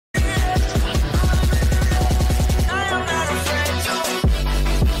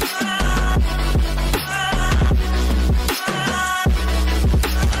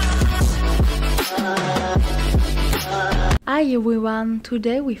everyone,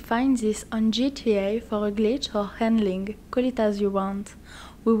 today we find this on GTA for a glitch or handling, call it as you want.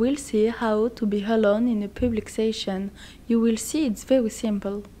 We will see how to be alone in a public session. You will see it's very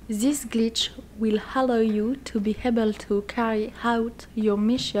simple. This glitch will allow you to be able to carry out your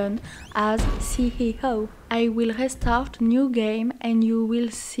mission as CEO. I will restart new game and you will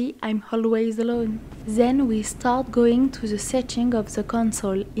see I'm always alone. Then we start going to the setting of the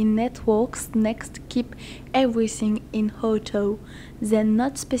console. In networks, next keep everything in auto. Then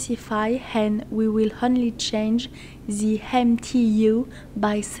not specify and we will only change the MTU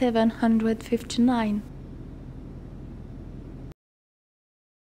by 759.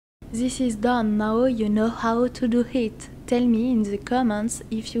 This is done, now you know how to do it. Tell me in the comments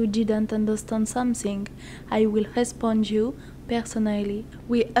if you didn't understand something. I will respond you personally.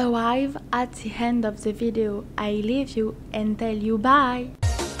 We arrive at the end of the video. I leave you and tell you bye!